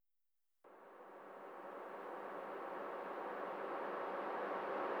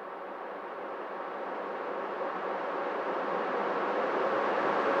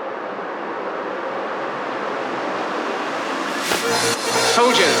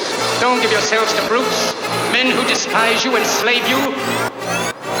Don't give yourselves to brutes, men who despise you, enslave you,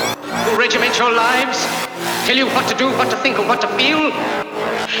 who regiment your lives, tell you what to do, what to think, and what to feel,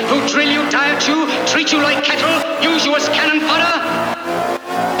 who drill you, diet you, treat you like cattle, use you as cannon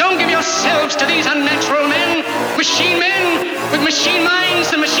fodder. Don't give yourselves to these unnatural men with machine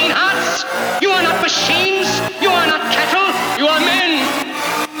minds and machine hearts. You are not machines, you are not cattle, you are men.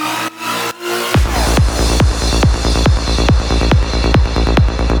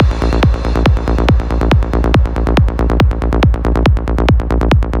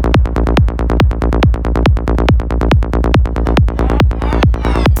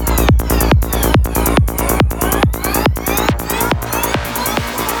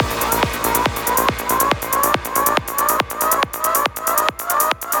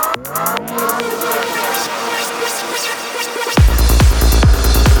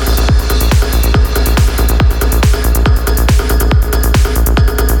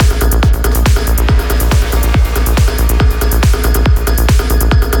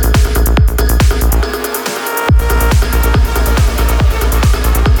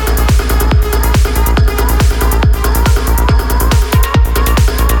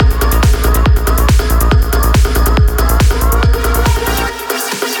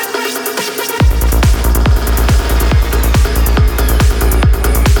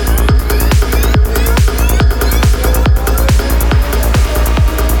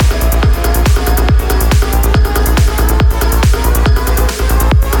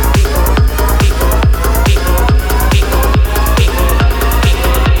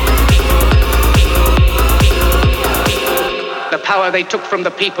 They took from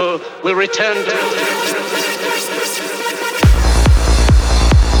the people will return to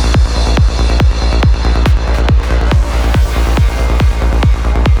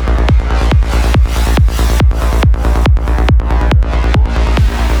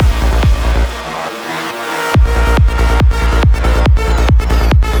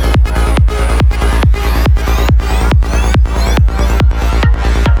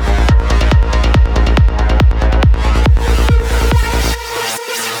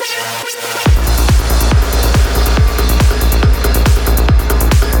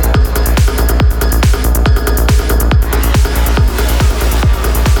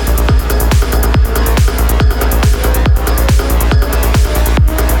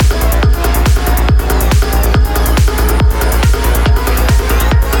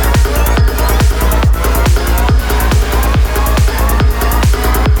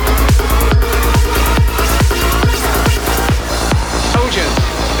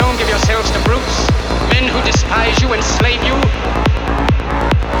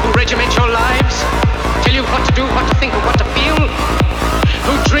regiment your lives, tell you what to do, what to